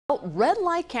Red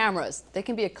light cameras. They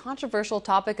can be a controversial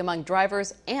topic among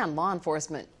drivers and law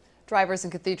enforcement. Drivers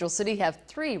in Cathedral City have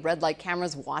 3 red light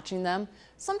cameras watching them.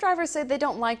 Some drivers say they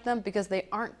don't like them because they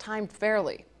aren't timed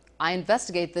fairly. I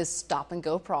investigate this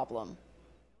stop-and-go problem.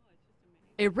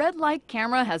 A red light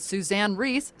camera has Suzanne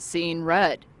Reese seeing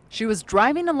red. She was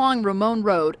driving along Ramon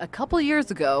Road a couple years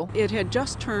ago. It had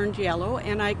just turned yellow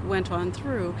and I went on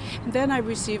through. And then I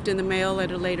received in the mail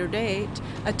at a later date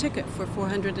a ticket for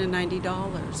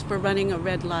 $490 for running a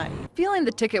red light. Feeling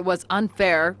the ticket was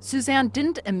unfair, Suzanne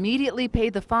didn't immediately pay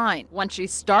the fine. Once she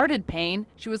started paying,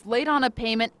 she was late on a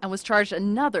payment and was charged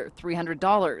another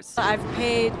 $300. I've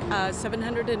paid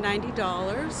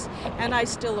 $790 and I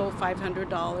still owe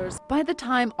 $500. By the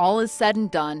time all is said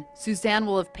and done, Suzanne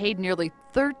will have paid nearly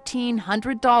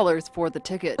 $1,300 for the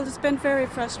ticket. It's been very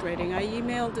frustrating. I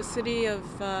emailed the city of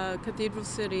Cathedral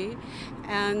City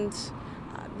and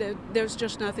there's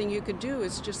just nothing you could do.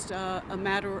 It's just a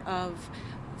matter of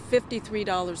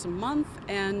 $53 a month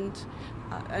and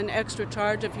an extra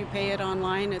charge if you pay it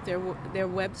online at their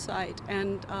website.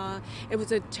 And it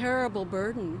was a terrible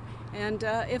burden. And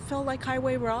it felt like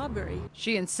highway robbery.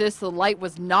 She insists the light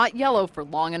was not yellow for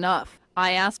long enough.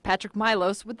 I asked Patrick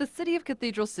Milos with the city of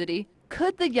Cathedral City,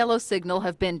 could the yellow signal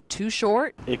have been too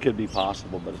short? It could be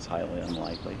possible, but it's highly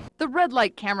unlikely. The red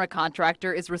light camera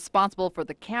contractor is responsible for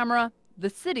the camera, the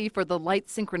city for the light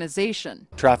synchronization.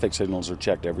 Traffic signals are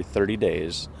checked every 30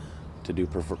 days to do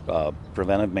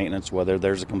preventive maintenance, whether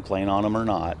there's a complaint on them or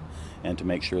not, and to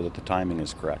make sure that the timing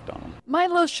is correct on them.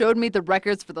 Milo showed me the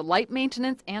records for the light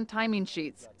maintenance and timing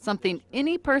sheets, something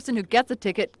any person who gets a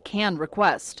ticket can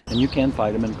request. And you can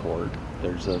fight them in court.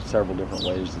 There's several different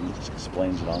ways, and it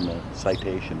explains it on the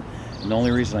citation. And the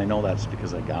only reason I know that is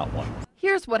because I got one.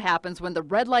 Here's what happens when the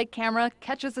red light camera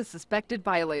catches a suspected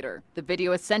violator. The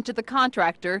video is sent to the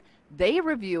contractor, they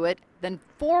review it, then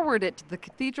forward it to the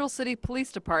Cathedral City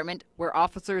Police Department, where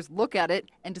officers look at it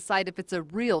and decide if it's a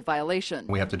real violation.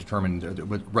 We have to determine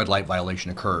what red light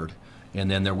violation occurred. And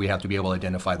then we have to be able to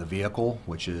identify the vehicle,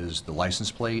 which is the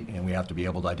license plate, and we have to be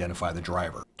able to identify the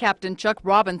driver. Captain Chuck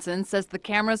Robinson says the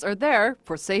cameras are there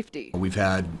for safety. We've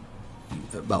had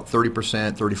about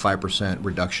 30%, 35%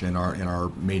 reduction in our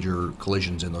major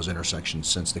collisions in those intersections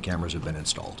since the cameras have been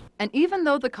installed. And even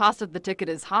though the cost of the ticket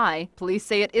is high, police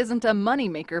say it isn't a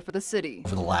moneymaker for the city.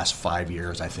 For the last 5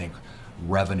 years, I think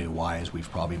revenue-wise, we've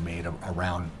probably made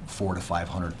around $400,000 to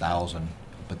 $500,000,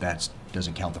 but that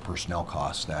doesn't count the personnel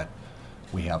costs that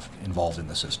we have involved in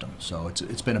the system. So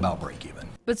it's been about break even.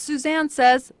 But Suzanne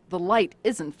says the light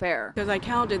isn't fair. Because I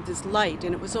counted this light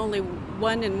and it was only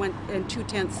 1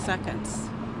 2/10 seconds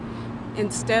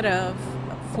instead of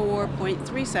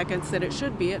 4.3 seconds that it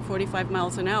should be at 45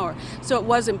 miles an hour. So it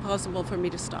was impossible for me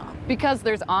to stop. Because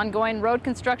there's ongoing road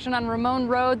construction on Ramon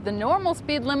Road, the normal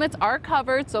speed limits are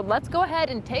covered. So let's go ahead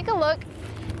and take a look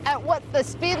at what the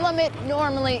speed limit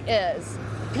normally is.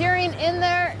 Peering in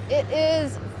there, it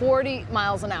is 40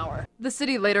 miles an hour. The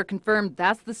city later confirmed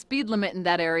that's the speed limit in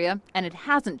that area, and it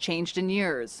hasn't changed in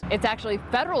years. It's actually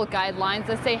federal guidelines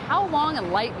that say how long a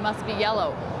light must be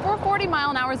yellow. For a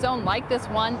 40-mile-an-hour zone like this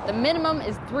one, the minimum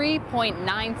is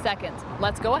 3.9 seconds.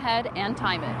 Let's go ahead and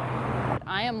time it.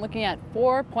 I am looking at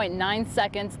 4.9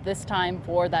 seconds this time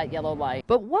for that yellow light.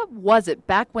 But what was it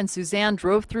back when Suzanne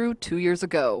drove through 2 years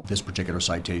ago? This particular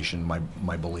citation,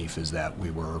 my belief is that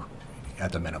we were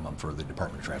at the minimum for the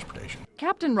Department of Transportation.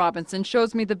 Captain Robinson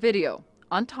shows me the video.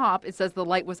 On top, it says the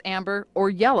light was amber or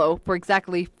yellow for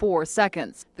exactly 4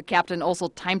 seconds. The captain also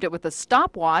timed it with a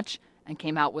stopwatch and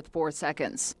came out with 4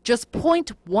 seconds. Just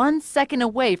 0.1 second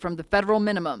away from the federal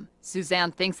minimum.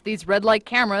 Suzanne thinks these red light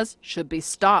cameras should be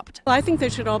stopped. I think they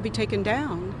should all be taken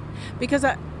down because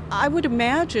I would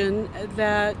imagine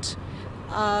that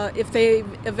if they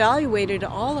evaluated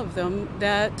all of them,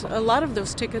 that a lot of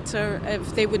those tickets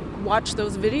if they would watch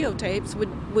those videotapes,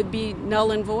 would be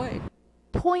null and void.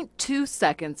 0.2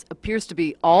 seconds appears to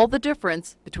be all the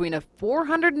difference between a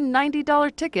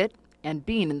 $490 ticket and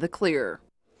being in the clear.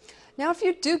 Now, if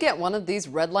you do get one of these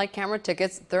red light camera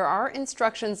tickets, there are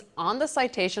instructions on the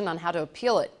citation on how to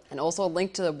appeal it, and also a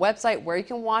link to the website where you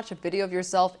can watch a video of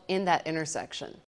yourself in that intersection.